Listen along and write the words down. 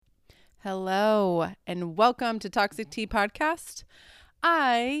Hello, and welcome to Toxic Tea Podcast.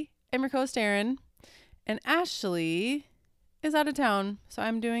 I am your host, Erin, and Ashley is out of town, so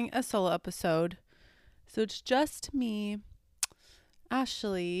I'm doing a solo episode. So it's just me.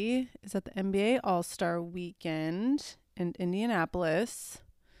 Ashley is at the NBA All-Star Weekend in Indianapolis.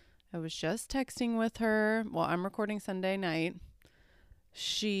 I was just texting with her. Well, I'm recording Sunday night.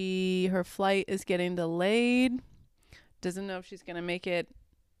 Her flight is getting delayed. Doesn't know if she's going to make it.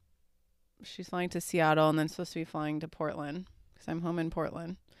 She's flying to Seattle and then supposed to be flying to Portland because I'm home in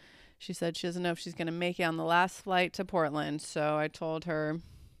Portland. She said she doesn't know if she's going to make it on the last flight to Portland. So I told her,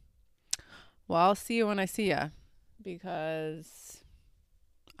 well, I'll see you when I see you because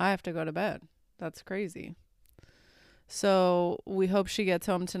I have to go to bed. That's crazy. So we hope she gets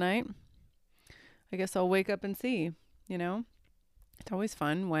home tonight. I guess I'll wake up and see, It's always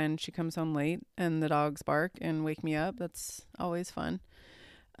fun when she comes home late and the dogs bark and wake me up. That's always fun.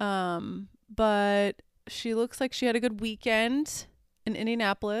 But she looks like she had a good weekend in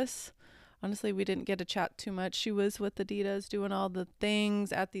Indianapolis. Honestly, we didn't get to chat too much. She was with Adidas doing all the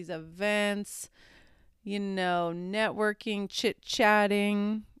things at these events, networking,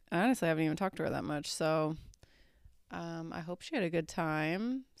 chit-chatting. Honestly, I haven't even talked to her that much. So, I hope she had a good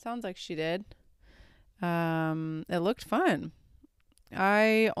time. Sounds like she did. It looked fun.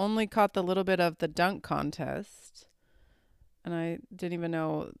 I only caught the little bit of the dunk contest. And I didn't even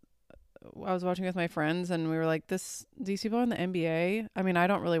know. I was watching with my friends and we were like, these people are in the NBA. I mean, I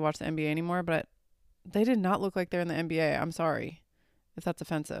don't really watch the NBA anymore, but they did not look like they're in the NBA. I'm sorry if that's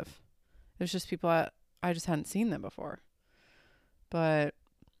offensive. It was just people I just hadn't seen them before. But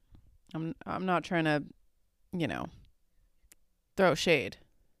I'm not trying to, throw shade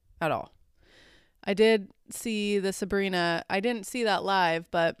at all. I did see the Sabrina. I didn't see that live,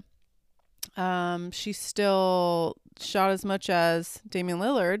 but she still shot as much as Damian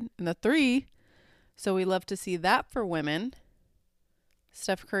Lillard in the 3. So we love to see that for women.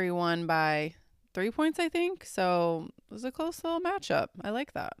 Steph Curry won by 3 points, I think. So it was a close little matchup. I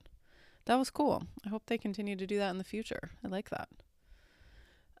like that. That was cool. I hope they continue to do that in the future. I like that.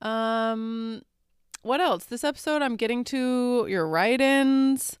 What else? This episode, I'm getting to your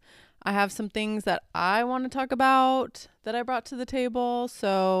write-ins. I have some things that I want to talk about that I brought to the table.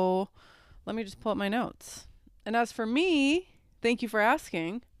 So let me just pull up my notes. And as for me, thank you for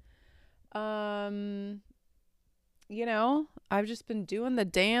asking. I've just been doing the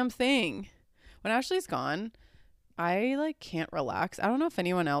damn thing. When Ashley's gone, I can't relax. I don't know if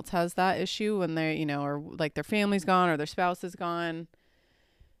anyone else has that issue when they, or their family's gone or their spouse is gone.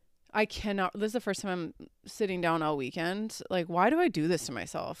 I cannot. This is the first time I'm sitting down all weekend. Why do I do this to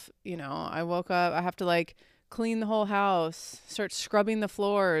myself? I woke up, I have to clean the whole house, start scrubbing the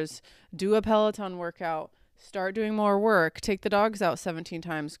floors, do a Peloton workout, start doing more work, take the dogs out 17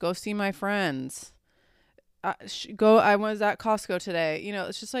 times, go see my friends. I was at Costco today.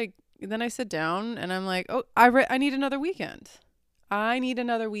 It's just then I sit down and I'm like, oh, I need another weekend. I need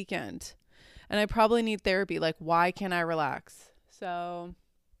another weekend. And I probably need therapy. Why can't I relax? So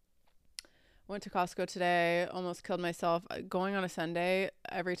went to Costco today, almost killed myself. Going on a Sunday,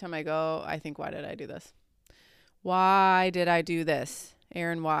 every time I go, I think, why did I do this? Why did I do this?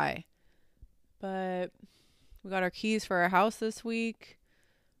 Erin, why? But we got our keys for our house this week.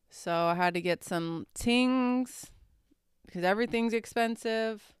 So I had to get some things because everything's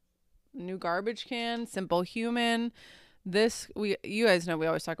expensive. New garbage can, Simple Human. You guys know we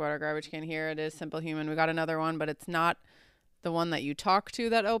always talk about our garbage can here. It is Simple Human. We got another one, but it's not the one that you talk to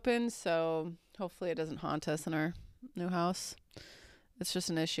that opens. So hopefully it doesn't haunt us in our new house. It's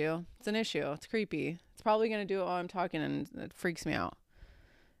just an issue. It's an issue. It's creepy. It's probably going to do it while I'm talking and it freaks me out.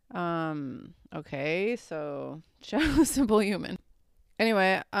 Okay. So shout out Simple Human.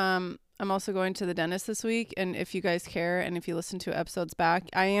 Anyway, I'm also going to the dentist this week. And if you guys care and if you listen to episodes back,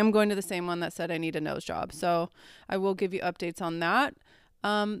 I am going to the same one that said I need a nose job. So I will give you updates on that.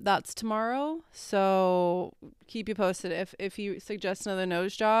 That's tomorrow. So keep you posted. If you suggest another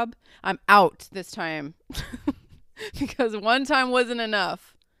nose job, I'm out this time because one time wasn't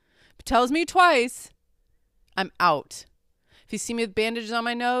enough. If it tells me twice, I'm out. If you see me with bandages on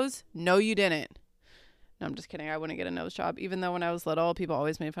my nose, no, you didn't. No, I'm just kidding. I wouldn't get a nose job. Even though when I was little, people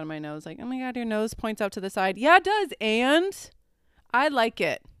always made fun of my nose. Oh my God, your nose points out to the side. Yeah, it does. And I like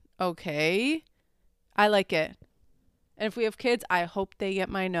it. Okay. I like it. And if we have kids, I hope they get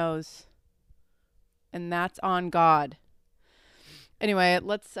my nose. And that's on God. Anyway,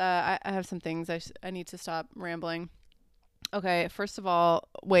 let's, I have some things. I need to stop rambling. Okay. First of all,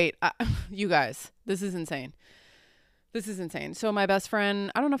 wait, you guys, this is insane. This is insane. So my best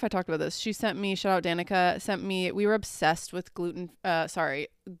friend, I don't know if I talked about this. She sent me, shout out Danica, sent me, we were obsessed with golden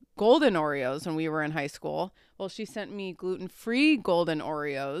Oreos when we were in high school. Well, she sent me gluten-free golden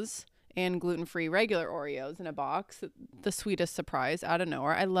Oreos and gluten-free regular Oreos in a box. The sweetest surprise out of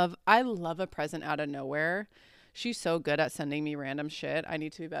nowhere. I love a present out of nowhere. She's so good at sending me random shit. I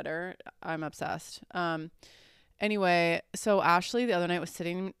need to be better. I'm obsessed. Anyway, so Ashley the other night was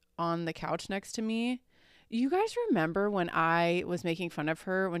sitting on the couch next to me. You guys remember when I was making fun of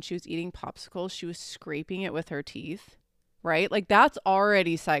her when she was eating popsicles, she was scraping it with her teeth, right? Like that's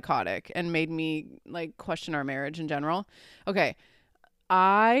already psychotic and made me like question our marriage in general. Okay.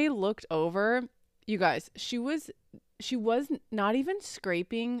 I looked over, you guys, she was not even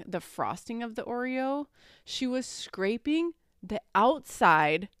scraping the frosting of the Oreo. She was scraping the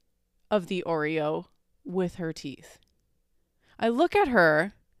outside of the Oreo with her teeth. I look at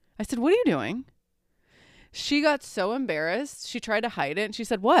her. I said, "What are you doing?" She got so embarrassed. She tried to hide it. And she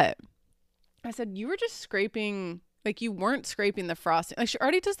said, "What?" I said, "You were just scraping, like you weren't scraping the frosting." Like she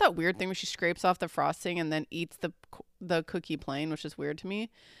already does that weird thing where she scrapes off the frosting and then eats the cookie plain, which is weird to me.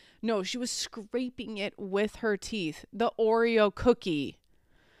 No, she was scraping it with her teeth. The Oreo cookie.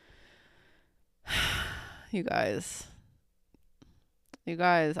 You guys,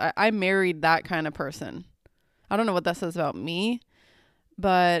 I married that kind of person. I don't know what that says about me,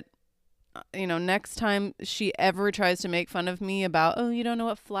 but you know, next time she ever tries to make fun of me about, oh, you don't know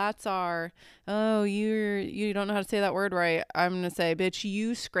what flats are. Oh, you don't know how to say that word right. I'm going to say, bitch,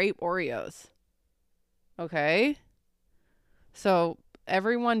 you scrape Oreos. Okay? So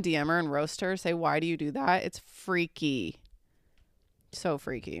everyone DM her and roast her. Say, why do you do that? It's freaky. So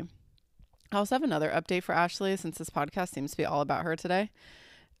freaky. I also have another update for Ashley since this podcast seems to be all about her today.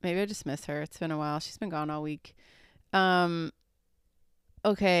 Maybe I just miss her. It's been a while. She's been gone all week.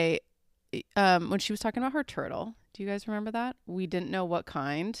 Okay. When she was talking about her turtle, do you guys remember that? We didn't know what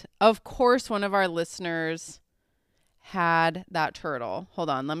kind. Of course, one of our listeners had that turtle. Hold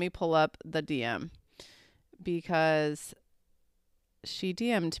on. Let me pull up the DM because she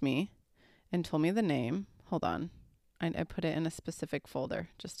DM'd me and told me the name. Hold on. I put it in a specific folder.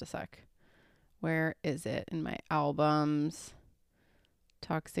 Just a sec. Where is it in my albums?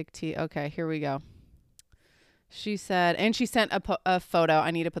 Toxic Tea. Okay, here we go. She said, and she sent a photo.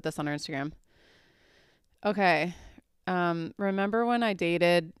 I need to put this on her Instagram. Okay. Remember when I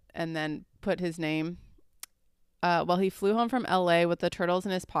dated and then put his name? Well, he flew home from LA with the turtles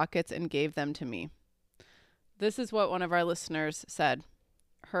in his pockets and gave them to me. This is what one of our listeners said.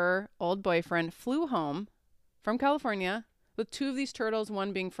 Her old boyfriend flew home from California with 2 of these turtles,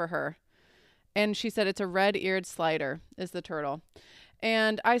 one being for her. And she said it's a red-eared slider is the turtle.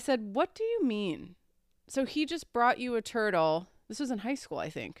 And I said, what do you mean? So he just brought you a turtle. This was in high school, I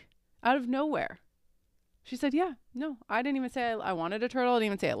think, out of nowhere. She said, yeah, no, I didn't even say I wanted a turtle. I didn't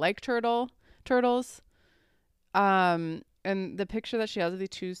even say I like turtles. And the picture that she has of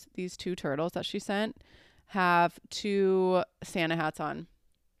these 2 turtles that she sent have 2 Santa hats on,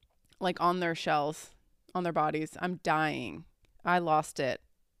 like on their shells, on their bodies. I'm dying. I lost it.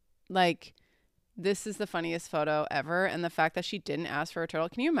 Like, this is the funniest photo ever. And the fact that she didn't ask for a turtle.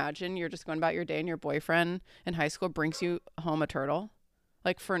 Can you imagine you're just going about your day and your boyfriend in high school brings you home a turtle?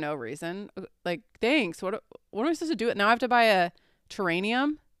 Like for no reason. Like, thanks. What am I supposed to do? Now I have to buy a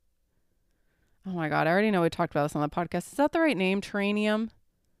terrarium? Oh my God. I already know we talked about this on the podcast. Is that the right name? Terrarium?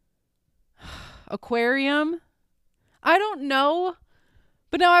 Aquarium? I don't know.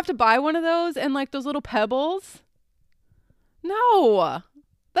 But now I have to buy one of those and like those little pebbles. No.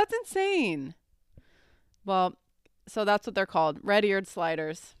 That's insane. Well, so that's what they're called. Red-eared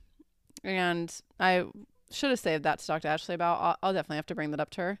sliders. And I should have saved that to talk to Ashley about. I'll definitely have to bring that up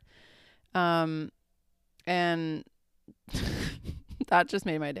to her. And that just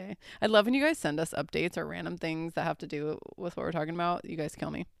made my day. I love when you guys send us updates or random things that have to do with what we're talking about. You guys kill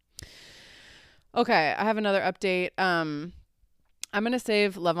me. Okay, I have another update. I'm going to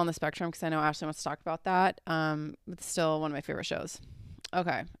save Love on the Spectrum because I know Ashley wants to talk about that. It's still one of my favorite shows.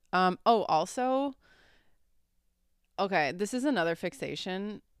 Okay. Also, okay, this is another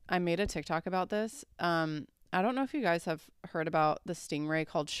fixation. I made a TikTok about this. I don't know if you guys have heard about the stingray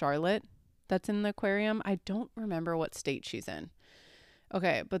called Charlotte that's in the aquarium. I don't remember what state she's in.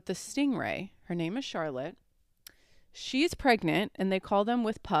 Okay, but the stingray, her name is Charlotte. She's pregnant, and they call them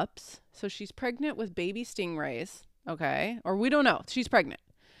with pups. So she's pregnant with baby stingrays, okay? Or we don't know. She's pregnant.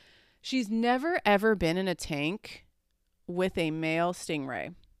 She's never, ever been in a tank with a male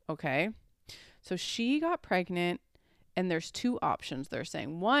stingray, okay? So she got pregnant, and there's 2 options. They're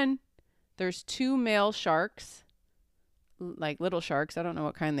saying, 1, there's 2 male sharks, like little sharks, I don't know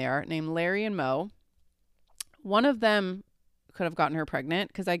what kind they are, named Larry and Moe. One of them could have gotten her pregnant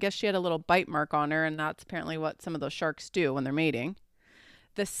because I guess she had a little bite mark on her, and that's apparently what some of those sharks do when they're mating.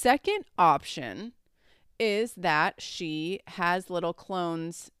 The second option is that she has little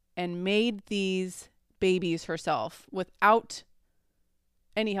clones and made these babies herself without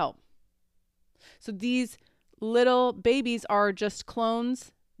any help. So these little babies are just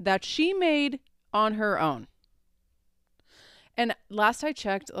clones that she made on her own. And last I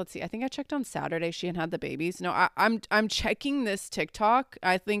checked, let's see, I think I checked on Saturday, she had the babies. No, I'm checking this TikTok,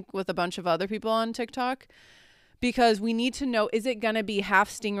 I think with a bunch of other people on TikTok, because we need to know, is it going to be half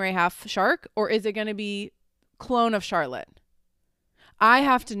stingray, half shark, or is it going to be clone of Charlotte? I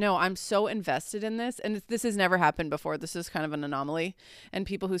have to know. I'm so invested in this, and this has never happened before. This is kind of an anomaly, and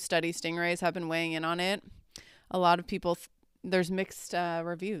people who study stingrays have been weighing in on it. A lot of people, there's mixed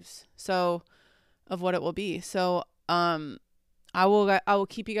reviews so of what it will be. So I will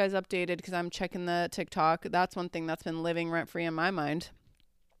keep you guys updated because I'm checking the TikTok. That's one thing that's been living rent free in my mind.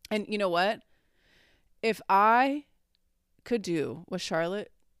 And you know what? If I could do what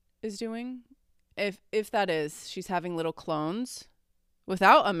Charlotte is doing, if that is, she's having little clones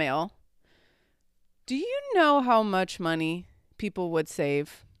without a male, do you know how much money people would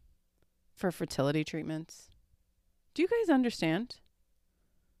save for fertility treatments? Do you guys understand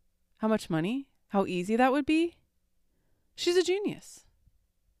how much money, how easy that would be? She's a genius.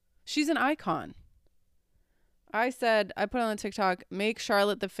 She's an icon. I put on the TikTok, make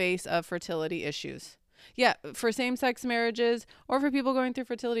Charlotte the face of fertility issues. Yeah, for same-sex marriages or for people going through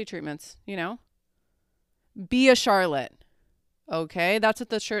fertility treatments, you know? Be a Charlotte. Okay? That's what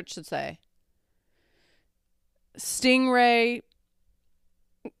the shirt should say. Stingray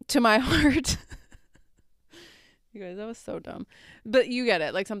to my heart. You guys, that was so dumb. But you get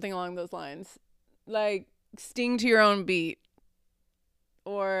it. Like something along those lines. Like sting to your own beat.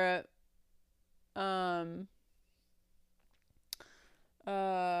 Or oh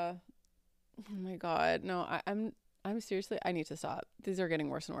my God. No, I'm seriously, I need to stop. These are getting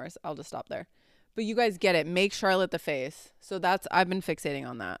worse and worse. I'll just stop there. But you guys get it. Make Charlotte the face. So I've been fixating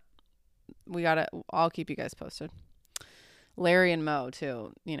on that. I'll keep you guys posted. Larry and Mo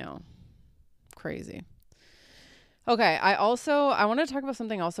too, crazy. Okay. I want to talk about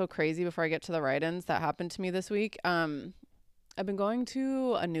something also crazy before I get to the write-ins that happened to me this week. I've been going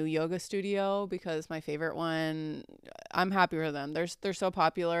to a new yoga studio because my favorite one, I'm happy with them. They're so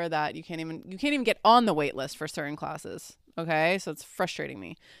popular that you can't even get on the wait list for certain classes. Okay. So it's frustrating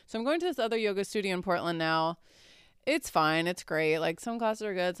me. So I'm going to this other yoga studio in Portland now. It's fine. It's great. Like some classes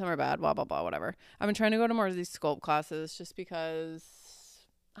are good, some are bad, blah, blah, blah, whatever. I've been trying to go to more of these sculpt classes just because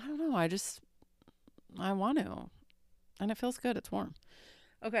I don't know. I want to, and it feels good. It's warm.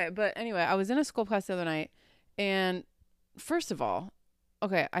 Okay. But anyway, I was in a sculpt class the other night, and first of all,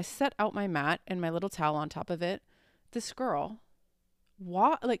 okay, I set out my mat and my little towel on top of it. This girl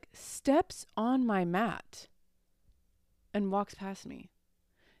steps on my mat and walks past me.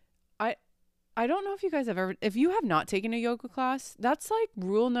 I don't know if you guys if you have not taken a yoga class, that's like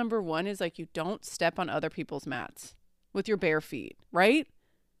rule number 1 is like you don't step on other people's mats with your bare feet, right?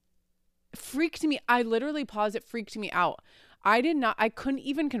 Freaked me. I literally paused. It freaked me out. I couldn't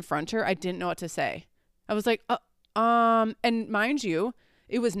even confront her. I didn't know what to say. I was like, and mind you,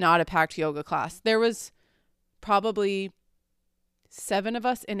 it was not a packed yoga class. There was probably 7 of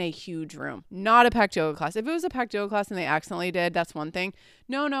us in a huge room. Not a packed yoga class. If it was a packed yoga class and they accidentally did, that's one thing.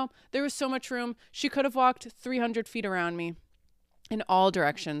 No. There was so much room. She could have walked 300 feet around me in all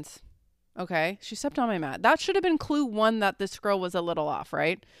directions. Okay. She stepped on my mat. That should have been clue 1 that this girl was a little off,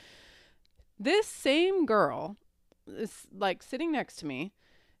 right? This same girl is like sitting next to me.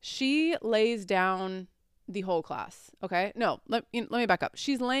 She lays down the whole class. Okay. No, let me back up.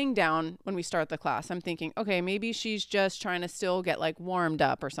 She's laying down when we start the class. I'm thinking, okay, maybe she's just trying to still get like warmed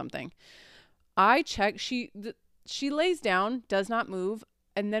up or something. I check. She lays down, does not move.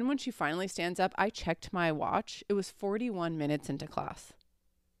 And then when she finally stands up, I checked my watch. It was 41 minutes into class.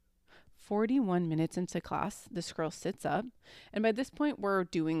 41 minutes into class, this girl sits up. And by this point, we're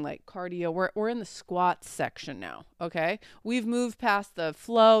doing like cardio. We're in the squats section now. Okay. We've moved past the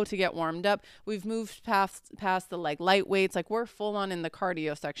flow to get warmed up. We've moved past the like light weights. Like we're full on in the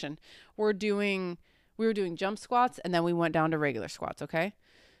cardio section. We were doing jump squats and then we went down to regular squats. Okay.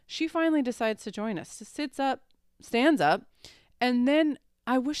 She finally decides to join us. Sits up, stands up. And then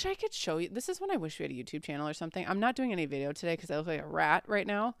I wish I could show you. This is when I wish we had a YouTube channel or something. I'm not doing any video today because I look like a rat right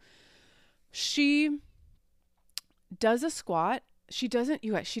now. She does a squat. She doesn't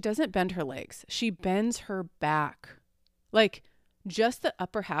bend her legs. She bends her back. Like just the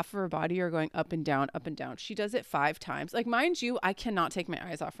upper half of her body are going up and down, up and down. She does it 5 times. Like, mind you, I cannot take my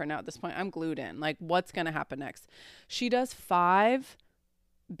eyes off her now at this point. I'm glued in. Like, what's going to happen next? She does 5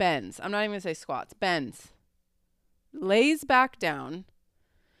 bends. I'm not even going to say squats. Bends. Lays back down.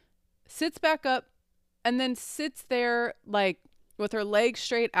 Sits back up. And then sits there, like, with her legs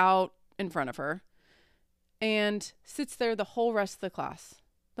straight out in front of her. And sits there the whole rest of the class.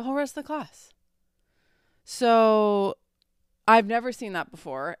 The whole rest of the class. So I've never seen that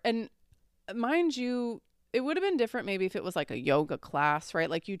before. And mind you, it would have been different maybe if it was like a yoga class, right?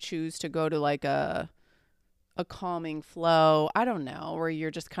 Like you choose to go to like a calming flow. I don't know, where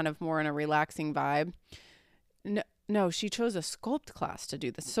you're just kind of more in a relaxing vibe. No, she chose a sculpt class to do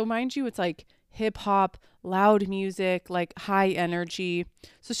this. So mind you, it's like hip hop, loud music, like high energy.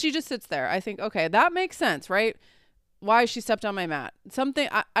 So she just sits there. I think, okay, that makes sense, right? Why she stepped on my mat. Something,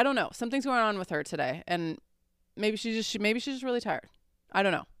 I don't know. Something's going on with her today. And maybe she's just really tired. I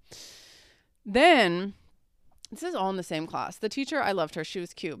don't know. Then, this is all in the same class. The teacher, I loved her. She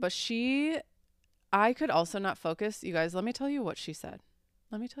was cute. But I could also not focus. You guys, let me tell you what she said.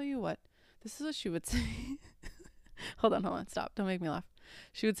 This is what she would say. Hold on. Stop. Don't make me laugh.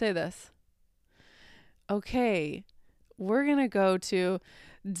 She would say this. Okay, we're going to go to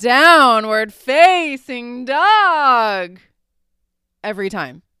downward facing dog. Every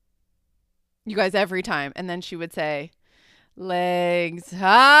time. You guys, every time. And then she would say, legs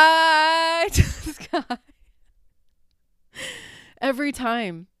high to the sky. Every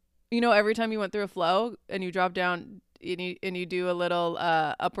time. You know, every time you went through a flow and you drop down and you do a little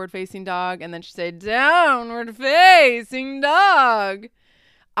upward facing dog, and then she'd say downward facing dog.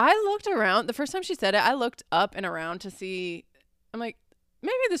 I looked around. The first time she said it, I looked up and around to see. I'm like,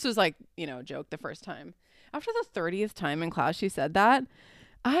 maybe this was like, you know, a joke the first time. After the 30th time in class she said that,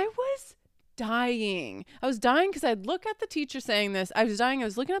 I was dying. I was dying because I'd look at the teacher saying this. I was dying. I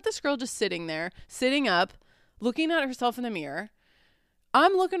was looking at this girl just sitting there, sitting up, looking at herself in the mirror.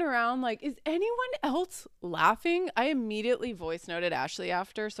 I'm looking around like, is anyone else laughing? I immediately voice noted Ashley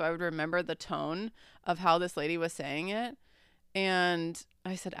after, so I would remember the tone of how this lady was saying it. And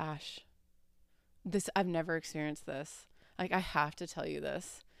I said, Ash, I've never experienced this. Like, I have to tell you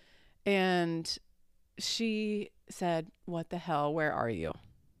this. And she said, what the hell? Where are you?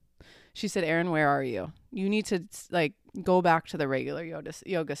 She said, Erin, where are you? You need to like go back to the regular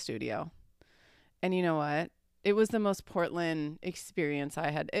yoga studio. And you know what? It was the most Portland experience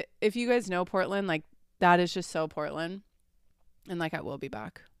I had. If you guys know Portland, like that is just so Portland. And like, I will be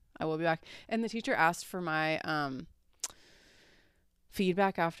back. And the teacher asked for my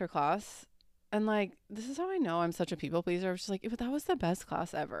feedback after class. And like, this is how I know I'm such a people pleaser. I was just like, that was the best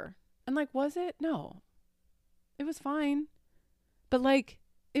class ever. And like, was it? No, it was fine. But like,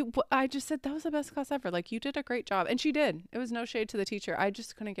 I just said that was the best class ever. Like, you did a great job. And she did. It was no shade to the teacher. I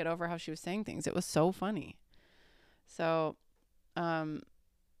just couldn't get over how she was saying things. It was so funny. So, I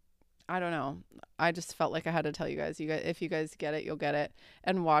don't know. I just felt like I had to tell you guys. If you guys get it, you'll get it.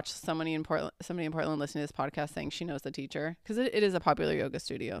 And watch somebody in Portland listening to this podcast saying she knows the teacher, because it is a popular yoga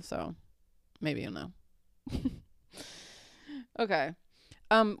studio. So maybe you'll know. Okay.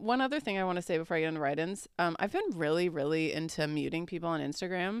 One other thing I want to say before I get into write-ins. I've been really, really into muting people on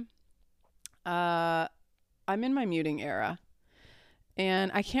Instagram. I'm in my muting era,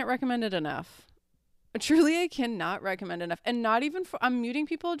 and I can't recommend it enough. Truly, I cannot recommend enough. And not even I'm muting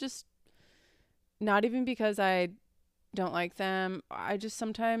people, just not even because I don't like them. I just,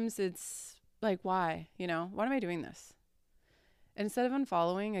 sometimes it's like, why? You know, why am I doing this? Instead of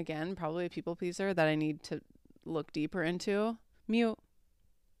unfollowing, again, probably a people pleaser that I need to look deeper into, mute.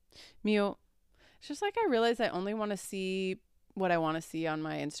 It's just like, I realize I only want to see what I want to see on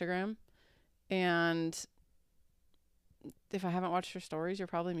my Instagram. And if I haven't watched your stories, you're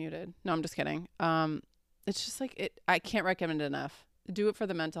probably muted. No, I'm just kidding. It's just like, I can't recommend it enough. Do it for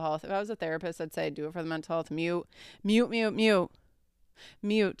the mental health. If I was a therapist, I'd say do it for the mental health. Mute.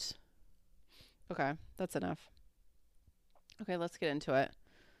 Okay, that's enough. Okay, let's get into it.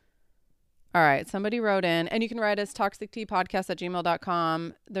 All right, somebody wrote in, and you can write us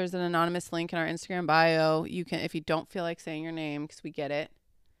toxicteapodcast@gmail.com. There's an anonymous link in our Instagram bio. You can, if you don't feel like saying your name, because we get it.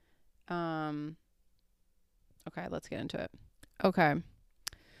 Okay, let's get into it. Okay.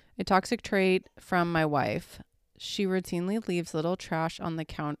 A toxic trait from my wife. She routinely leaves little trash on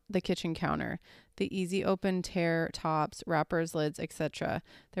the kitchen counter. The easy open tear tops, wrappers, lids, etc.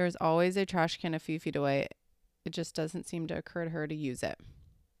 There is always a trash can a few feet away. It just doesn't seem to occur to her to use it.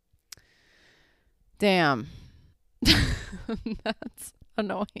 Damn. That's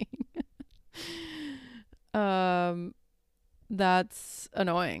annoying. That's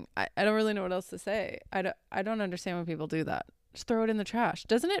annoying. I don't really know what else to say. I don't understand when people do that. Just throw it in the trash.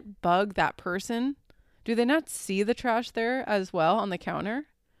 Doesn't it bug that person? Do they not see the trash there as well on the counter?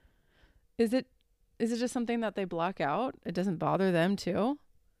 Is it just something that they block out? It doesn't bother them too?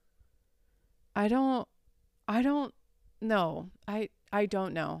 I don't know. I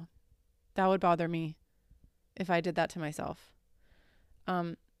don't know. That would bother me if I did that to myself.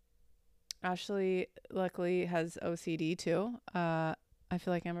 Ashley luckily has OCD too. I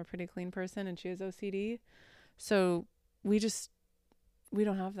feel like I'm a pretty clean person and she has OCD. So we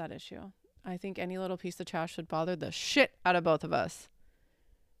don't have that issue. I think any little piece of trash would bother the shit out of both of us.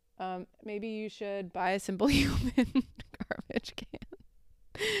 Maybe you should buy a Simple Human garbage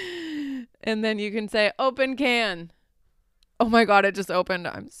can. And then you can say, open can. Oh my God, it just opened.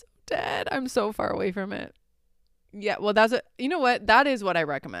 I'm so dead. I'm so far away from it. Yeah, well, you know what? That is what I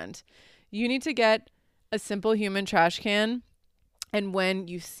recommend. You need to get a Simple Human trash can. And when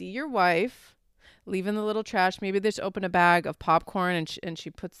you see your wife leaving the little trash, maybe they just open a bag of popcorn and she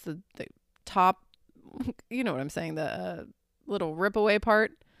puts the top, you know what I'm saying, the little rip away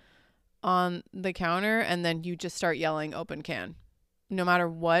part on the counter, and then you just start yelling open can. No matter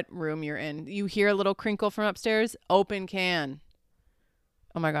what room you're in. You hear a little crinkle from upstairs, open can.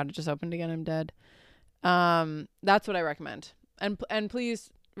 Oh my God, it just opened again. I'm dead. That's what I recommend. And please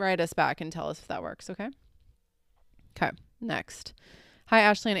write us back and tell us if that works, okay? Okay, next. Hi,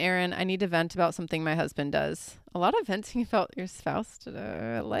 Ashley and Aaron. I need to vent about something my husband does. A lot of venting about your spouse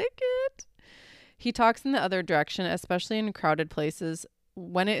today. I like it. He talks in the other direction, especially in crowded places,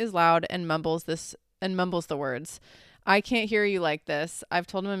 when it is loud and mumbles the words. I can't hear you like this. I've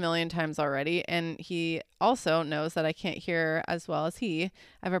told him a million times already, and he also knows that I can't hear as well as he. I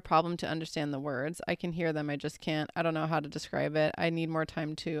have a problem to understand the words. I can hear them. I just can't. I don't know how to describe it. I need more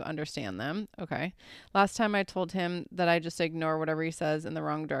time to understand them. Okay. Last time I told him that I just ignore whatever he says in the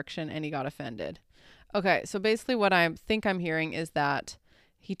wrong direction, and he got offended. Okay. So basically what I think I'm hearing is that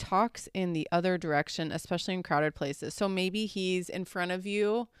he talks in the other direction, especially in crowded places. So maybe he's in front of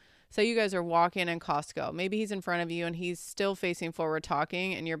you. So you guys are walking in Costco. Maybe he's in front of you and he's still facing forward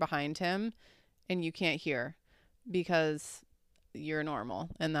talking and you're behind him and you can't hear because you're normal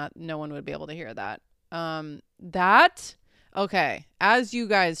and that no one would be able to hear that. Okay. As you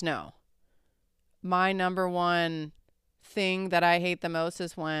guys know, my number one thing that I hate the most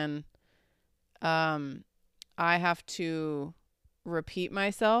is when I have to repeat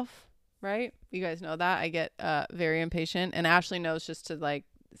myself, right? You guys know that. I get very impatient, and Ashley knows just to like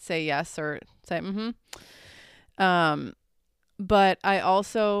say yes or say but I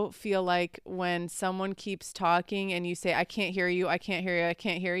also feel like when someone keeps talking and you say I can't hear you, I can't hear you, I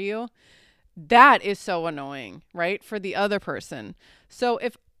can't hear you, that is so annoying, right? For the other person. So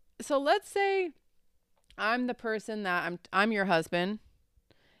let's say I'm the person that I'm your husband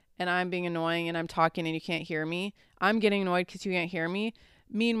and I'm being annoying and I'm talking and you can't hear me. I'm getting annoyed because you can't hear me.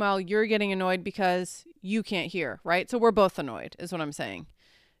 Meanwhile, you're getting annoyed because you can't hear, right? So we're both annoyed is what I'm saying.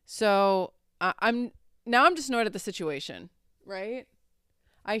 So I'm just annoyed at the situation, right?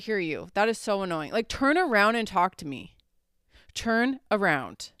 I hear you. That is so annoying. Like, turn around and talk to me. Turn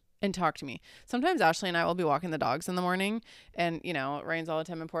around and talk to me. Sometimes Ashley and I will be walking the dogs in the morning and, you know, it rains all the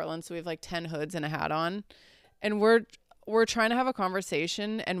time in Portland. So we have like 10 hoods and a hat on and we're trying to have a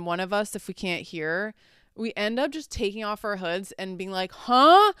conversation. And one of us, if we can't hear, we end up just taking off our hoods and being like,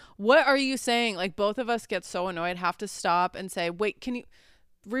 huh? What are you saying? Like, both of us get so annoyed, have to stop and say, wait, can you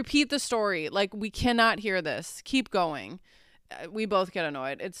repeat the story? Like, we cannot hear this. Keep going. We both get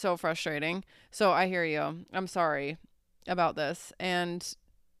annoyed. It's so frustrating. So I hear you. I'm sorry about this. And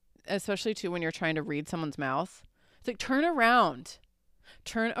especially too when you're trying to read someone's mouth. It's like, turn around.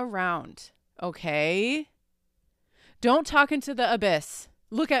 Turn around. Okay? Don't talk into the abyss.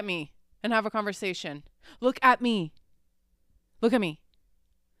 Look at me and have a conversation. Look at me. Look at me.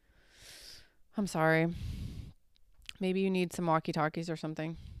 I'm sorry. Maybe you need some walkie-talkies or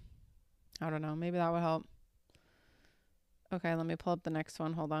something. I don't know. Maybe that would help. Okay, let me pull up the next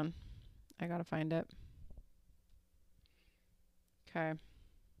one. Hold on. I gotta find it. Okay.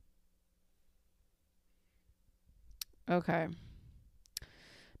 Okay.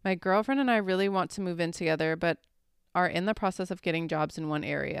 My girlfriend and I really want to move in together, but are in the process of getting jobs in one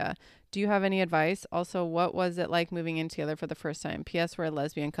area. Do you have any advice? Also, what was it like moving in together for the first time? P.S. We're a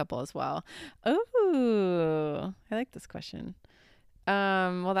lesbian couple as well. Oh, I like this question.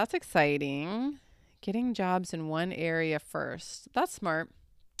 Well, that's exciting. Getting jobs in one area first. That's smart.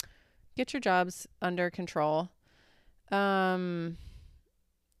 Get your jobs under control. Okay.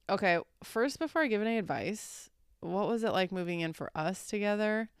 First, before I give any advice, what was it like moving in for us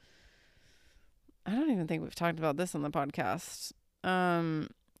together? I don't even think we've talked about this on the podcast.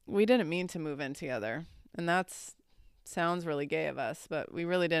 We didn't mean to move in together, and that's Sounds really gay of us, but we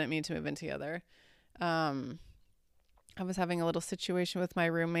really didn't mean to move in together. I was having a little situation with my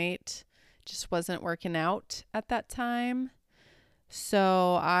roommate. Just wasn't working out at that time.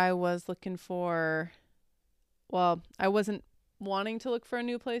 So I was looking for, well, I wasn't wanting to look for a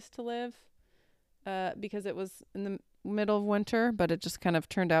new place to live because it was in the middle of winter, but it just kind of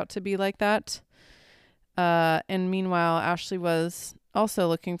turned out to be like that. And meanwhile, Ashley was also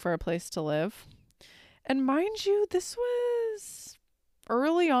looking for a place to live. And mind you, this was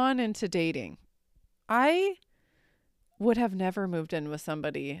early on into dating. I would have never moved in with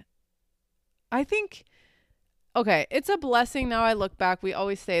somebody. I think, okay, it's a blessing now I look back. We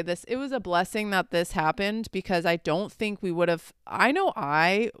always say this. It was a blessing that this happened because I don't think we would have, I'm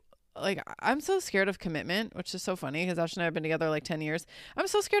so scared of commitment, which is so funny because Ash and I have been together like 10 years. I'm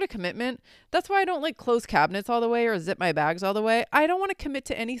so scared of commitment. That's why I don't like close cabinets all the way or zip my bags all the way. I don't want to commit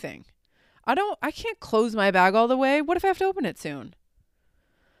to anything. I can't close my bag all the way. What if I have to open it soon?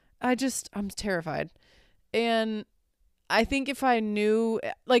 I'm terrified. And I think if I knew,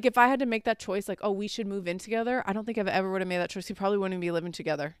 like if I had to make that choice, like, oh, we should move in together, I don't think I've ever would have made that choice. We probably wouldn't be living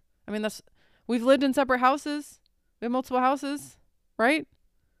together. I mean, we've lived in separate houses. We have multiple houses, right?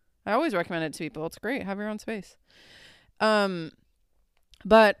 I always recommend it to people. It's great. Have your own space.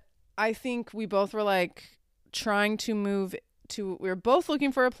 But I think we both were like trying to we were both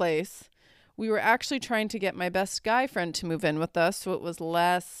looking for a place. We were actually trying to get my best guy friend to move in with us, so it was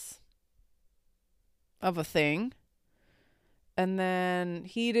less of a thing. And then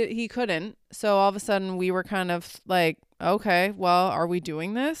he couldn't. So all of a sudden we were kind of like, okay, well, are we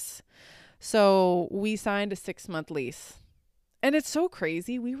doing this? So we signed a 6-month lease. And it's so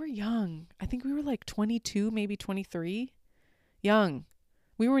crazy. We were young. I think we were like 22, maybe 23. Young.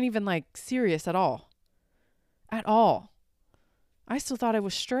 We weren't even like serious at all. At all. I still thought I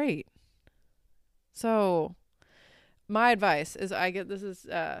was straight. So my advice is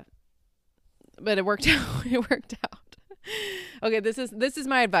but it worked out. It worked out. Okay, this is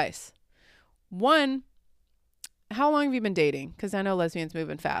my advice. 1, how long have you been dating? Because I know lesbians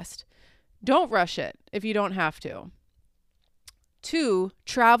moving fast. Don't rush it if you don't have to. 2,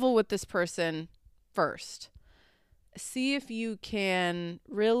 travel with this person first. See if you can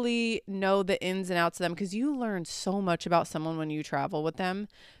really know the ins and outs of them, because you learn so much about someone when you travel with them,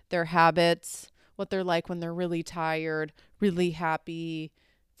 their habits, what they're like when they're really tired, really happy,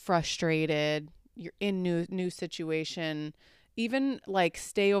 frustrated, you're in new situation, even like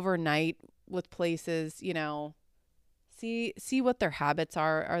stay overnight with places, you know, see what their habits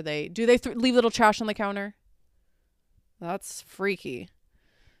are. Do they leave little trash on the counter? That's freaky.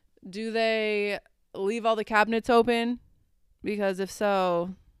 Do they leave all the cabinets open? Because if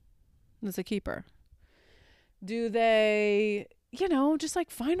so, it's a keeper. Do they, just like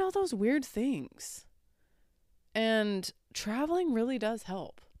find all those weird things? And traveling really does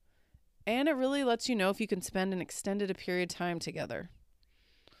help. And it really lets you know if you can spend an extended period of time together.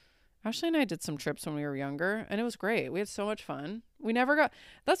 Ashley and I did some trips when we were younger, and it was great. We had so much fun.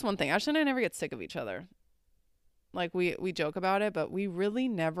 That's one thing. Ashley and I never get sick of each other. Like we joke about it, but we really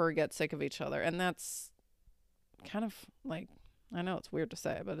never get sick of each other. And that's kind of like, I know it's weird to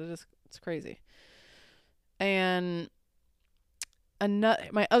say, but it's crazy. And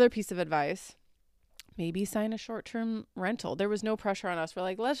my other piece of advice, maybe sign a short-term rental. There was no pressure on us. We're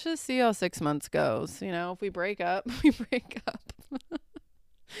like, let's just see how 6 months goes. If we break up, we break up.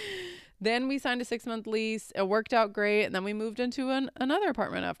 Then we signed a 6-month lease. It worked out great. And then we moved into another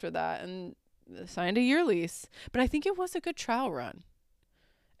apartment after that and signed a year lease. But I think it was a good trial run.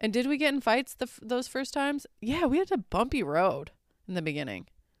 And did we get in fights those first times? Yeah, we had a bumpy road in the beginning.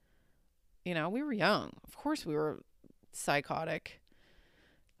 We were young. Of course we were psychotic.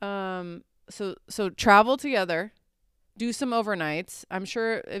 So travel together, do some overnights. I'm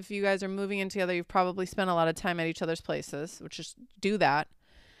sure if you guys are moving in together, you've probably spent a lot of time at each other's places, which is do that.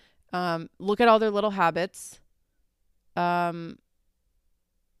 Look at all their little habits. Sign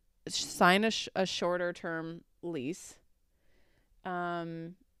a shorter term lease.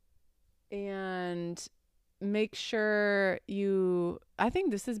 And make sure I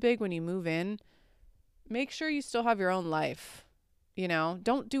think this is big when you move in, make sure you still have your own life. You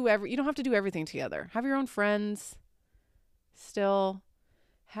don't you don't have to do everything together. Have your own friends. Still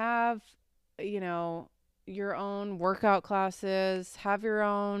have, your own workout classes, have your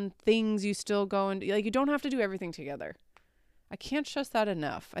own things you still go and like, you don't have to do everything together. I can't stress that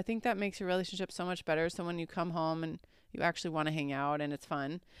enough. I think that makes your relationship so much better. So when you come home and you actually want to hang out and it's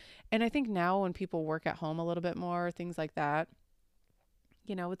fun. And I think now when people work at home a little bit more, things like that,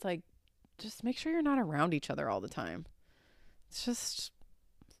 it's like, just make sure you're not around each other all the time. It's just,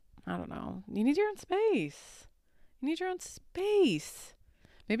 I don't know. You need your own space. You need your own space.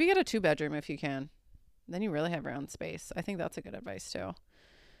 Maybe get a 2-bedroom if you can. Then you really have your own space. I think that's a good advice too.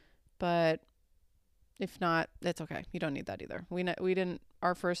 But if not, it's okay. You don't need that either. We didn't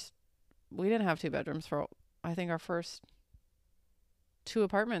have 2 bedrooms for, I think our first 2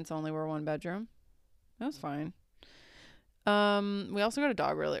 apartments only were 1 bedroom. That was fine. We also got a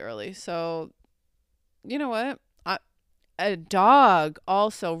dog really early. So you know what? A dog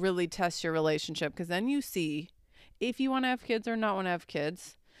also really tests your relationship, because then you see if you want to have kids or not want to have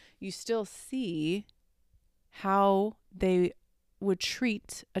kids. You still see how they would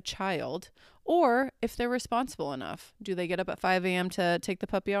treat a child, or if they're responsible enough. Do they get up at 5 a.m. to take the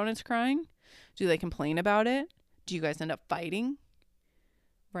puppy out when it's crying? Do they complain about it? Do you guys end up fighting?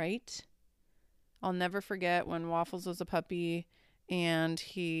 Right? I'll never forget when Waffles was a puppy and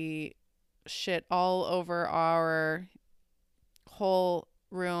he shit all over our whole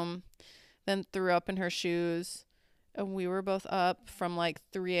room, then threw up in her shoes. And we were both up from like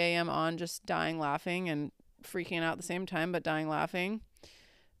 3 a.m. on, just dying laughing and freaking out at the same time, but dying laughing.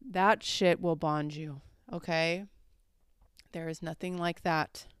 That shit will bond you, okay? There is nothing like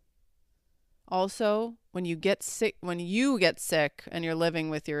that. Also, when you get sick and you're living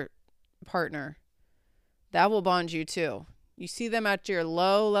with your partner, that will bond you too. You see them at your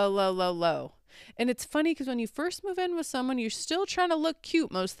low. And it's funny because when you first move in with someone, you're still trying to look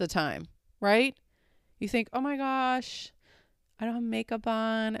cute most of the time, right? You think, oh my gosh, I don't have makeup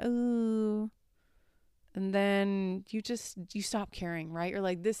on. Ooh. And then you stop caring, right? You're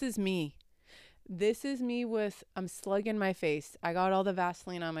like, this is me. This is me with, I'm slugging my face. I got all the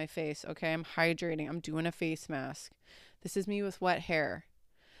Vaseline on my face. Okay. I'm hydrating. I'm doing a face mask. This is me with wet hair.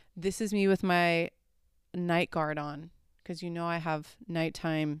 This is me with my night guard on, because I have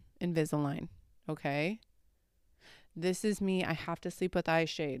nighttime Invisalign. Okay. This is me. I have to sleep with eye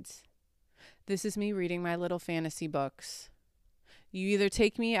shades. This is me reading my little fantasy books. You either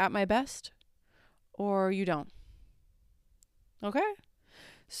take me at my best or you don't. Okay?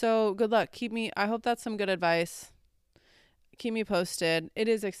 So good luck. I hope that's some good advice. Keep me posted. It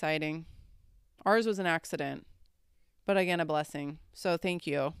is exciting. Ours was an accident, but again, a blessing. So thank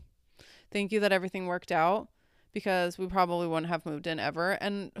you. Thank you that everything worked out, because we probably wouldn't have moved in ever.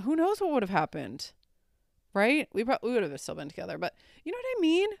 And who knows what would have happened, right? We would have still been together, but you know what I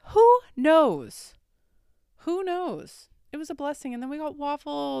mean? Who knows? Who knows? It was a blessing. And then we got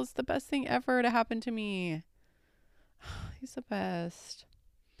Waffles, the best thing ever to happen to me. He's the best.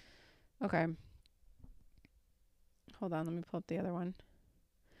 Okay. Hold on. Let me pull up the other one.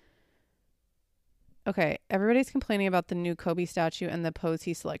 Okay. Everybody's complaining about the new Kobe statue and the pose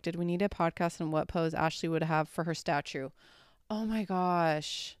he selected. We need a podcast on what pose Ashley would have for her statue. Oh my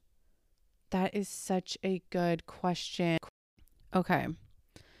gosh. That is such a good question. Okay.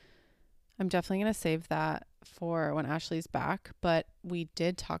 I'm definitely going to save that for when Ashley's back, but we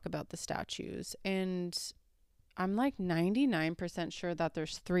did talk about the statues, and I'm like 99% sure that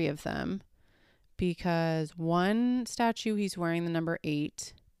there's 3 of them, because one statue he's wearing the number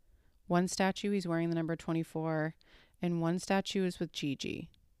 8, one statue he's wearing the number 24, and one statue is with Gigi.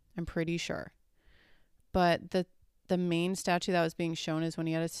 I'm pretty sure. But the main statue that was being shown is when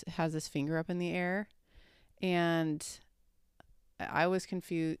he has his finger up in the air, and I was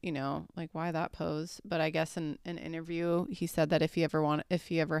confused, like, why that pose? But I guess in an interview, he said that if he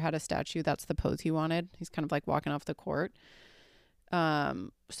ever had a statue, that's the pose he wanted. He's kind of like walking off the court.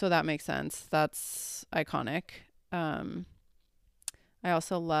 So that makes sense. That's iconic. I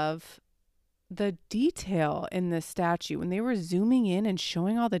also love the detail in this statue when they were zooming in and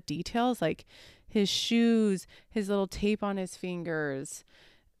showing all the details, like his shoes, his little tape on his fingers,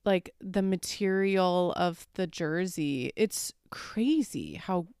 like the material of the jersey. It's crazy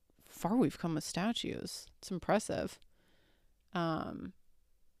how far we've come with statues. It's impressive.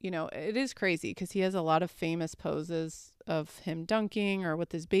 It is crazy because he has a lot of famous poses of him dunking or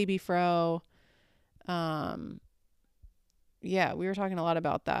with his baby fro. Yeah, we were talking a lot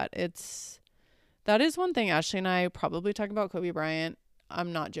about that. That is one thing Ashley and I probably talk about Kobe Bryant.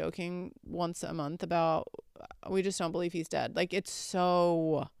 I'm not joking, once a month about, we just don't believe he's dead. Like, it's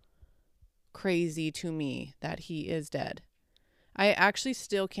so crazy to me that he is dead. I actually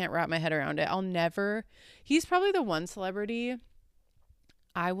still can't wrap my head around it. He's probably the one celebrity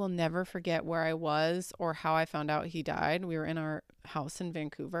I will never forget where I was or how I found out he died. We were in our house in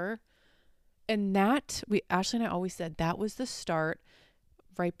Vancouver. And Ashley and I always said that was the start,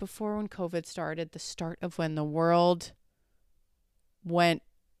 right before when COVID started, the start of when the world went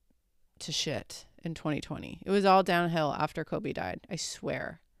to shit in 2020. It was all downhill after Kobe died. I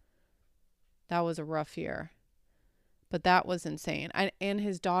swear. That was a rough year. But that was insane. And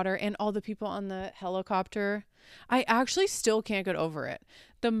his daughter and all the people on the helicopter. I actually still can't get over it.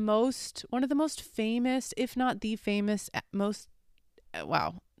 One of the most famous, if not the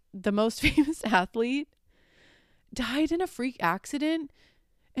most famous athlete died in a freak accident.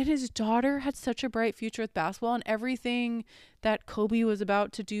 And his daughter had such a bright future with basketball, and everything that Kobe was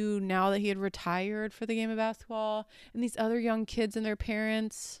about to do now that he had retired for the game of basketball, and these other young kids and their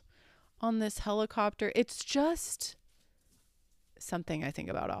parents on this helicopter. It's just something I think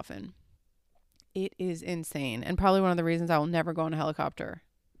about often. It is insane, and probably one of the reasons I will never go on a helicopter.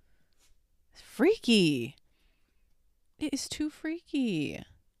 It's freaky. It is too freaky.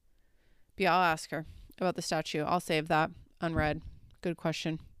 But yeah, I'll ask her about the statue. I'll save that unread. Good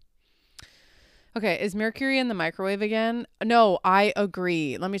question. Okay, is Mercury in the microwave again? No, I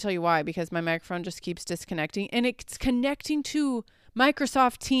agree. Let me tell you why. Because my microphone just keeps disconnecting. And it's connecting to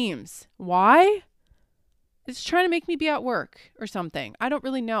Microsoft Teams. Why? It's trying to make me be at work or something. I don't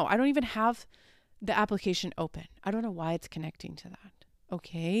really know. I don't even have the application open. I don't know why it's connecting to that.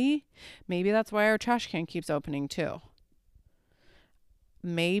 Okay. Maybe that's why our trash can keeps opening too.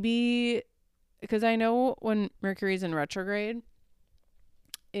 Maybe because I know when Mercury's in retrograde,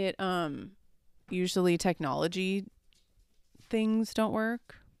 it usually technology things don't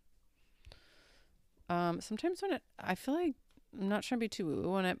work. Sometimes I feel like, I'm not trying to be too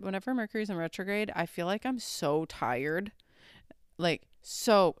woo, whenever Mercury's in retrograde, I feel like I'm so tired, like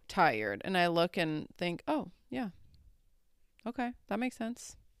so tired, and I look and think, oh yeah, okay, that makes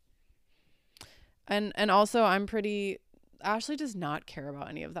sense. And also Ashley does not care about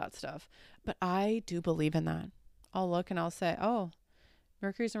any of that stuff, but I do believe in that. I'll look and I'll say, oh,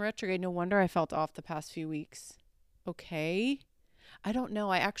 Mercury's in retrograde. No wonder I felt off the past few weeks. Okay. I don't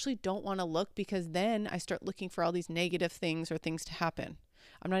know. I actually don't want to look, because then I start looking for all these negative things or things to happen.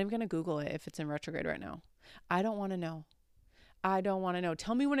 I'm not even going to Google it if it's in retrograde right now. I don't want to know.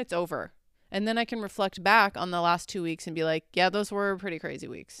 Tell me when it's over. And then I can reflect back on the last 2 weeks and be like, yeah, those were pretty crazy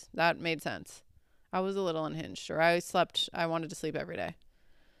weeks. That made sense. I was a little unhinged, or I wanted to sleep every day.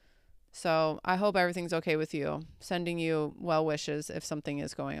 So I hope everything's okay with you. Sending you well wishes if something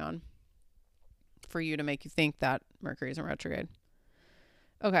is going on for you to make you think that Mercury's in retrograde.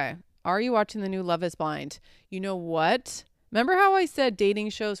 Okay. Are you watching the new Love is Blind? You know what? Remember how I said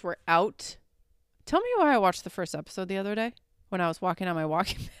dating shows were out? Tell me why I watched the first episode the other day when I was walking on my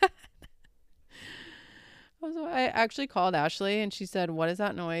walking pad. I actually called Ashley and she said, what is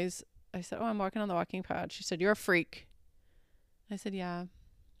that noise? I said, oh, I'm walking on the walking pad. She said, you're a freak. I said, yeah,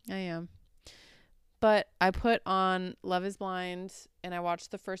 I am. But I put on Love is Blind and I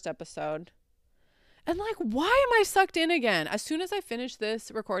watched the first episode. And like, why am I sucked in again? As soon as I finish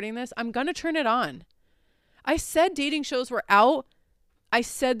recording this, I'm going to turn it on. I said dating shows were out. I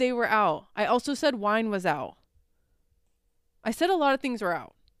said they were out. I also said wine was out. I said a lot of things were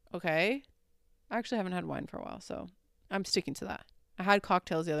out. Okay. I actually haven't had wine for a while, so I'm sticking to that. I had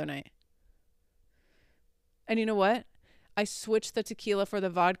cocktails the other night. And you know what? I switched the tequila for the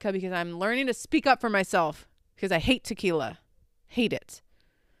vodka because I'm learning to speak up for myself, because I hate tequila. Hate it.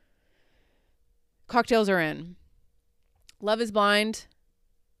 Cocktails are in. Love is Blind,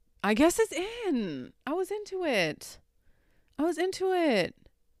 I guess, it's in. I was into it.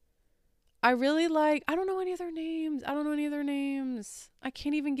 I really I don't know any of their names. I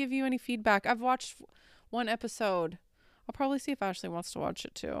can't even give you any feedback. I've watched one episode. I'll probably see if Ashley wants to watch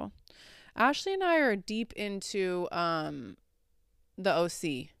it too. Ashley and I are deep into the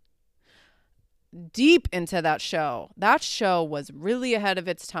OC. Deep into that show. That show was really ahead of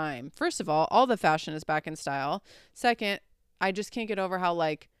its time. First of all the fashion is back in style. Second, I just can't get over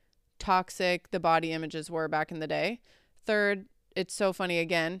how toxic the body images were back in the day. Third, it's so funny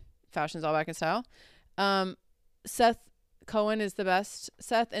again. Fashion's all back in style. Seth Cohen is the best.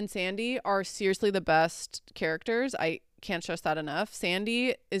 Seth and Sandy are seriously the best characters. I can't stress that enough.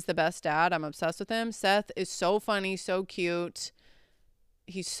 Sandy is the best dad. I'm obsessed with him. Seth is so funny, so cute.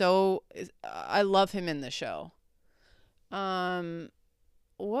 I love him in the show.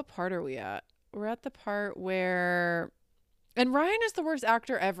 What part are we at? We're at the part where, and Ryan is the worst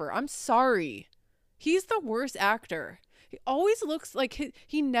actor ever. I'm sorry. He's the worst actor. He always looks like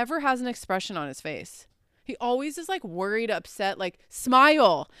he never has an expression on his face. He always is worried, upset,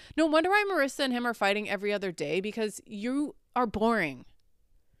 smile. No wonder why Marissa and him are fighting every other day, because you are boring.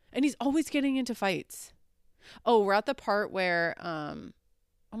 And he's always getting into fights. Oh, we're at the part where, oh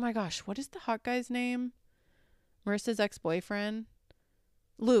my gosh, what is the hot guy's name? Marissa's ex-boyfriend?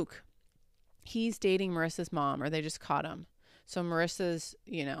 Luke. He's dating Marissa's mom, or they just caught him. So Marissa's,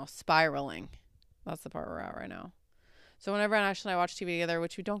 spiraling. That's the part we're at right now. So whenever Ashley and I watch TV together,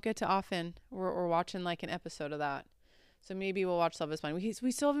 which we don't get to often, we're watching an episode of that. So maybe we'll watch Love is Blind.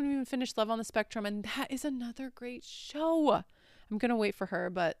 We still haven't even finished Love on the Spectrum, and that is another great show. I'm going to wait for her,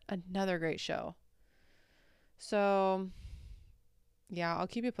 but another great show. So, yeah, I'll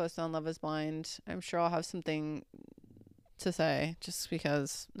keep you posted on Love is Blind. I'm sure I'll have something to say just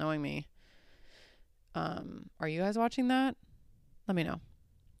because, knowing me. Are you guys watching that? Let me know.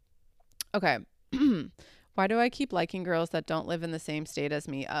 Okay. Why do I keep liking girls that don't live in the same state as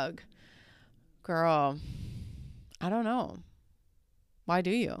me? Ugh. Girl, I don't know. Why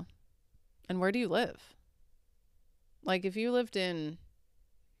do you? And where do you live? Like, if you lived in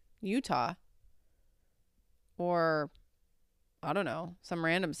Utah or, I don't know, some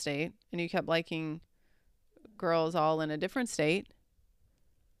random state, and you kept liking girls all in a different state,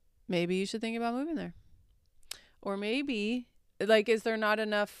 maybe you should think about moving there. Or maybe, like, is there not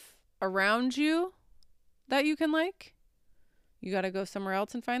enough around you that you can like? You got to go somewhere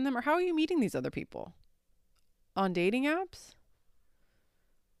else and find them? Or how are you meeting these other people? On dating apps?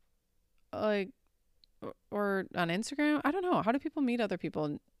 Like, or on Instagram? I don't know. How do people meet other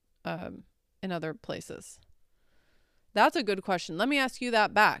people in other places? That's a good question. Let me ask you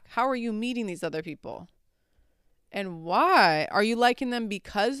that back. How are you meeting these other people? And why? Are you liking them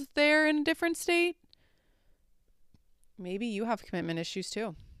because they're in a different state? Maybe you have commitment issues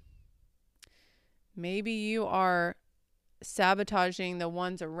too. Maybe you are sabotaging the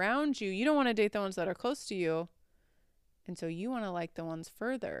ones around you. You don't want to date the ones that are close to you. And so you want to like the ones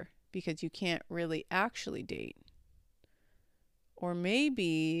further because you can't really actually date. Or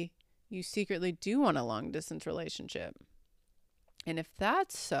maybe you secretly do want a long distance relationship. And if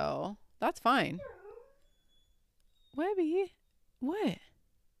that's so, that's fine. Webby, what?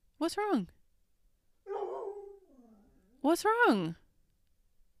 What's wrong? What's wrong?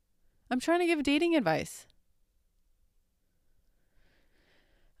 I'm trying to give dating advice.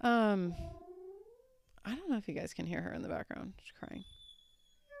 I don't know if you guys can hear her in the background. She's crying.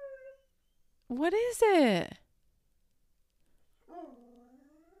 What is it?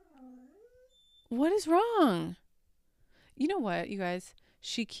 What is wrong? You know what, you guys?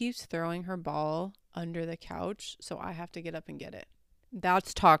 She keeps throwing her ball under the couch, so I have to get up and get it.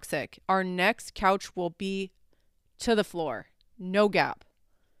 That's toxic. Our next couch will be to the floor. No gap.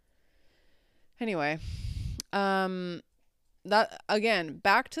 Anyway, that again,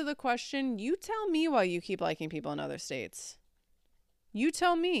 back to the question, you tell me why you keep liking people in other states. You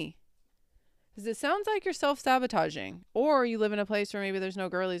tell me. Because it sounds like you're self-sabotaging, or you live in a place where maybe there's no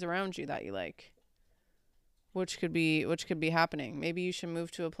girlies around you that you like. Which could be happening. Maybe you should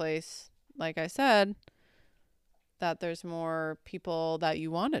move to a place, like I said, that there's more people that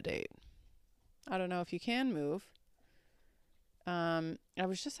you want to date. I don't know if you can move. I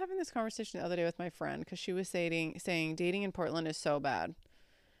was just having this conversation the other day with my friend because she was saying dating in Portland is so bad.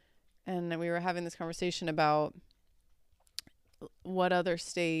 And we were having this conversation about what other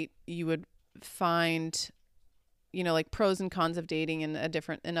state you would find, you know, like pros and cons of dating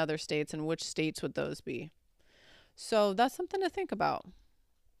in other states, and which states would those be. So that's something to think about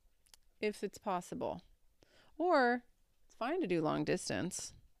if it's possible. Or it's fine to do long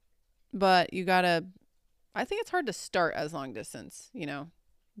distance, but I think it's hard to start as long distance, you know,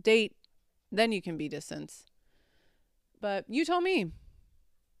 date, then you can be distance. But you tell me.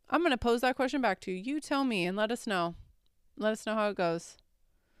 I'm going to pose that question back to you. You tell me and let us know. Let us know how it goes.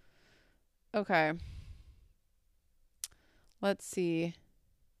 Okay. Let's see.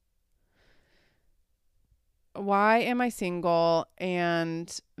 Why am I single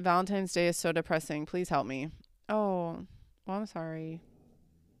and Valentine's Day is so depressing? Please help me. Oh, well, I'm sorry.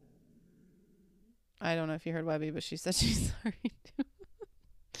 I don't know if you heard Webby, but she said she's sorry too.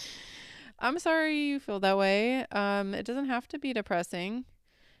 I'm sorry you feel that way. It doesn't have to be depressing.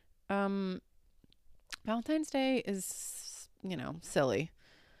 Valentine's Day is, you know, silly.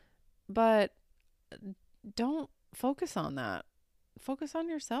 But don't focus on that. Focus on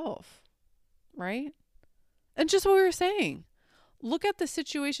yourself, right? And just what we were saying. Look at the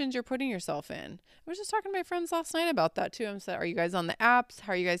situations you're putting yourself in. I was just talking to my friends last night about that too. I said, are you guys on the apps?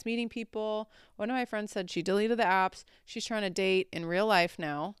 How are you guys meeting people? One of my friends said she deleted the apps. She's trying to date in real life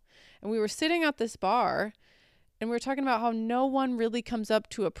now. And we were sitting at this bar and we were talking about how no one really comes up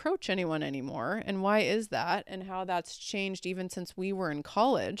to approach anyone anymore. And why is that? And how that's changed even since we were in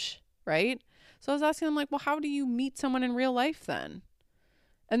college, right? So I was asking them, like, well, how do you meet someone in real life then?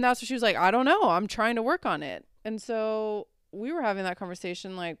 And that's what she was like, I don't know. I'm trying to work on it. And so we were having that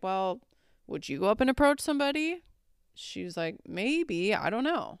conversation like, well, would you go up and approach somebody? She was like, maybe, I don't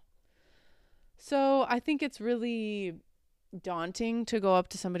know. So I think it's really daunting to go up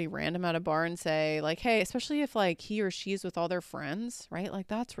to somebody random at a bar and say like, hey, especially if like he or she's with all their friends, right? Like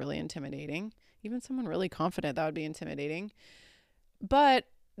that's really intimidating. Even someone really confident, that would be intimidating. But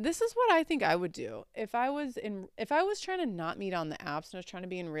this is what I think I would do. If I was trying to not meet on the apps and I was trying to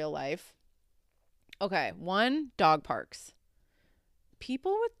be in real life. Okay, 1, dog parks.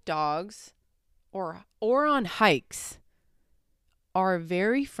 People with dogs or on hikes are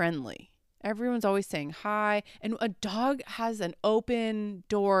very friendly. Everyone's always saying hi, and a dog has an open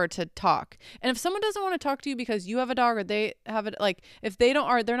door to talk. And if someone doesn't want to talk to you because you have a dog or they have it, like if they're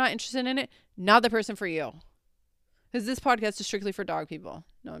not interested in it, not the person for you. Because this podcast is strictly for dog people.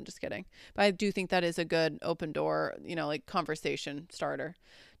 No, I'm just kidding. But I do think that is a good open door, like conversation starter.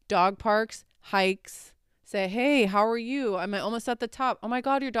 Dog parks, hikes, say, hey, how are you? I'm almost at the top. Oh my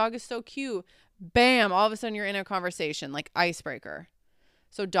God, your dog is so cute. Bam, all of a sudden you're in a conversation, like icebreaker.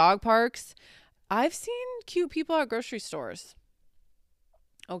 So dog parks. I've seen cute people at grocery stores.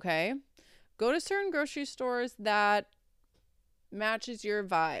 Okay. Go to certain grocery stores that matches your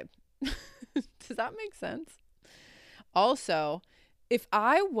vibe. Does that make sense? Also, if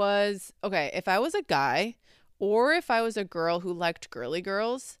I was a guy or if I was a girl who liked girly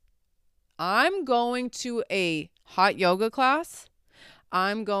girls, I'm going to a hot yoga class.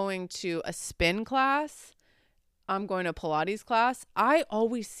 I'm going to a spin class. I'm going to a Pilates class. I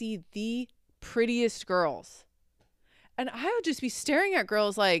always see the prettiest girls. And I would just be staring at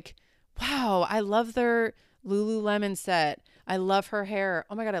girls like, wow, I love their Lululemon set. I love her hair.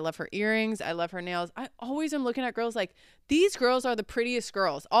 Oh my God, I love her earrings. I love her nails. I always am looking at girls like, these girls are the prettiest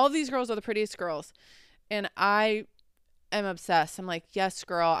girls. All of these girls are the prettiest girls. And I am obsessed. I'm like, yes,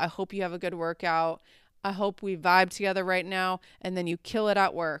 girl, I hope you have a good workout. I hope we vibe together right now. And then you kill it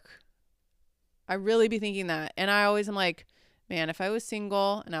at work. I really be thinking that. And I always am like, man, if I was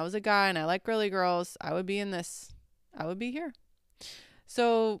single and I was a guy and I like girly girls, I would be in this. I would be here.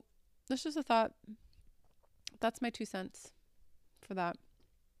 So that's just a thought. That's my 2 cents for that.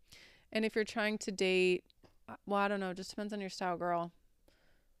 And if you're trying to date, well, I don't know. It just depends on your style, girl.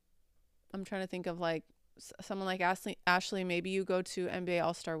 I'm trying to think of like someone like Ashley. Maybe you go to NBA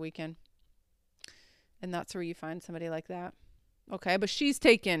All-Star Weekend. And that's where you find somebody like that. Okay, but she's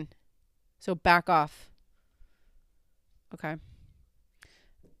taken. So back off. Okay.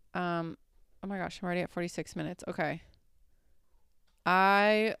 Oh my gosh, I'm already at 46 minutes. Okay.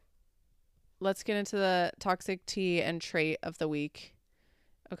 Let's get into the toxic tea and trait of the week.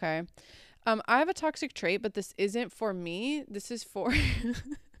 Okay. I have a toxic trait, but this isn't for me. This is for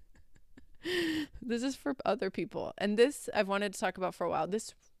this is for other people. And this I've wanted to talk about for a while.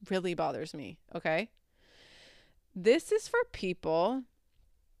 This really bothers me. Okay. This is for people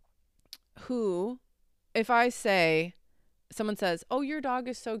who, if someone says, oh, your dog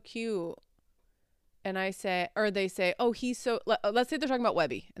is so cute. And I say, or they say, oh, let's say they're talking about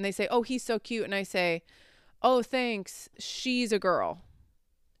Webby. And they say, oh, he's so cute. And I say, oh, thanks. She's a girl.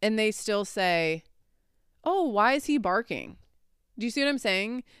 And they still say, oh, why is he barking? Do you see what I'm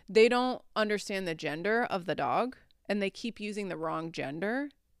saying? They don't understand the gender of the dog and they keep using the wrong gender.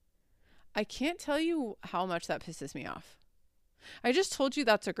 I can't tell you how much that pisses me off. I just told you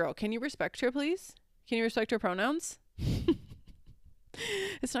that's a girl. Can you respect her, please? Can you respect her pronouns?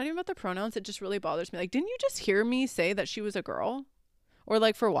 It's not even about the pronouns. It just really bothers me. Like, didn't you just hear me say that she was a girl? Or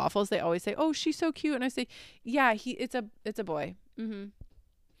like for waffles, they always say, oh, she's so cute. And I say, yeah, it's a boy. Mm-hmm.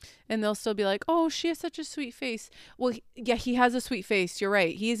 And they'll still be like, oh, she has such a sweet face. Well, yeah, he has a sweet face. You're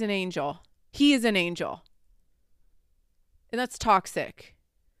right. He is an angel. He is an angel. And that's toxic.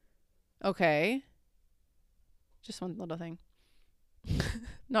 Okay. Just one little thing.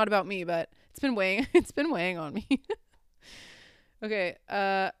 Not about me, but it's been weighing on me. Okay.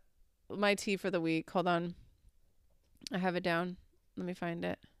 My tea for the week. Hold on. I have it down. Let me find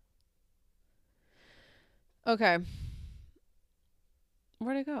it. Okay.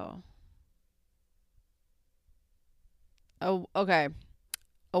 Where'd it go? Oh, okay.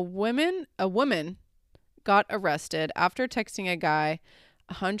 A woman got arrested after texting a guy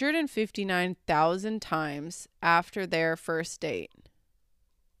 159,000 times after their first date.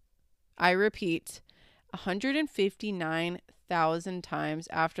 I repeat, 159,000 times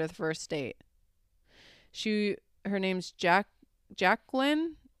after the first date. Her name's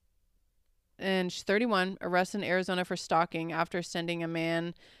Jacqueline, and she's 31, arrested in Arizona for stalking after sending a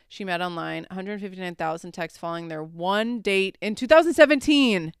man she met online 159,000 texts following their one date in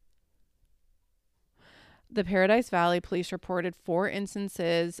 2017. The Paradise Valley police reported 4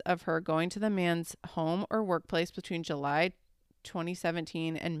 instances of her going to the man's home or workplace between July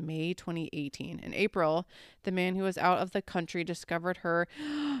 2017 and May 2018. In April, the man who was out of the country discovered her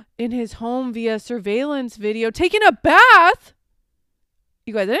in his home via surveillance video taking a bath.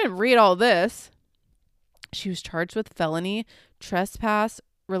 You guys, I didn't read all this. She was charged with felony trespass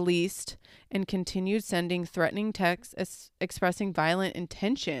released and continued sending threatening texts expressing violent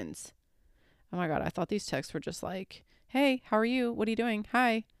intentions. Oh my God, I thought these texts were just like, hey, how are you? What are you doing?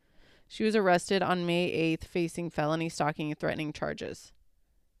 Hi. She was arrested on May 8th facing felony stalking and threatening charges.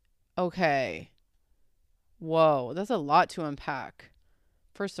 Okay. Whoa, that's a lot to unpack.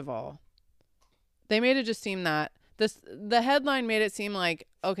 First of all, they made it just seem that the headline made it seem like,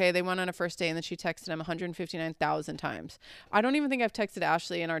 okay, they went on a first date and then she texted him 159,000 times. I don't even think I've texted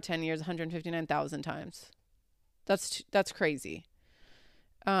Ashley in our 10 years 159,000 times. That's crazy.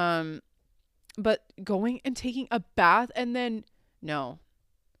 But going and taking a bath and then, no,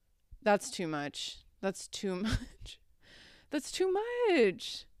 that's too much. That's too much. That's too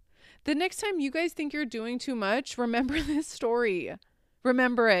much. The next time you guys think you're doing too much, remember this story.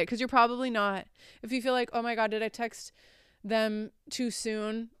 Remember it, because you're probably not. If you feel like, oh my God, did I text them too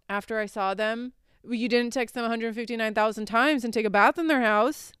soon after I saw them? Well, you didn't text them 159,000 times and take a bath in their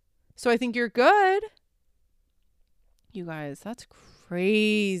house. So I think you're good. You guys, that's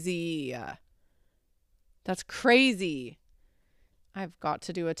crazy. That's crazy. I've got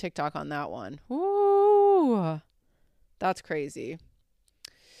to do a TikTok on that one. Ooh, that's crazy.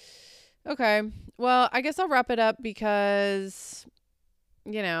 Okay. Well, I guess I'll wrap it up because,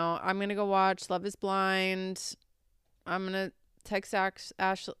 you know, I'm going to go watch Love is Blind. I'm going to text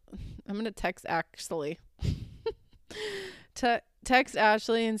Ashley. I'm going to text Ashley. Text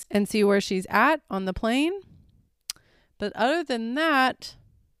Ashley and see where she's at on the plane. But other than that,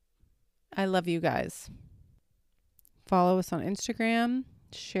 I love you guys. Follow us on Instagram.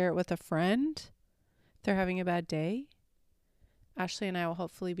 Share it with a friend if they're having a bad day. Ashley and I will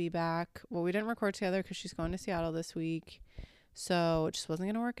hopefully be back. Well, we didn't record together because she's going to Seattle this week. So it just wasn't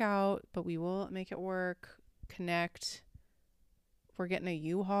going to work out, but we will make it work, connect. We're getting a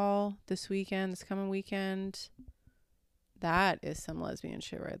U-Haul this coming weekend. That is some lesbian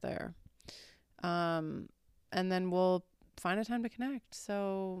shit right there. And then we'll find a time to connect.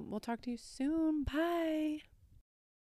 So we'll talk to you soon. Bye.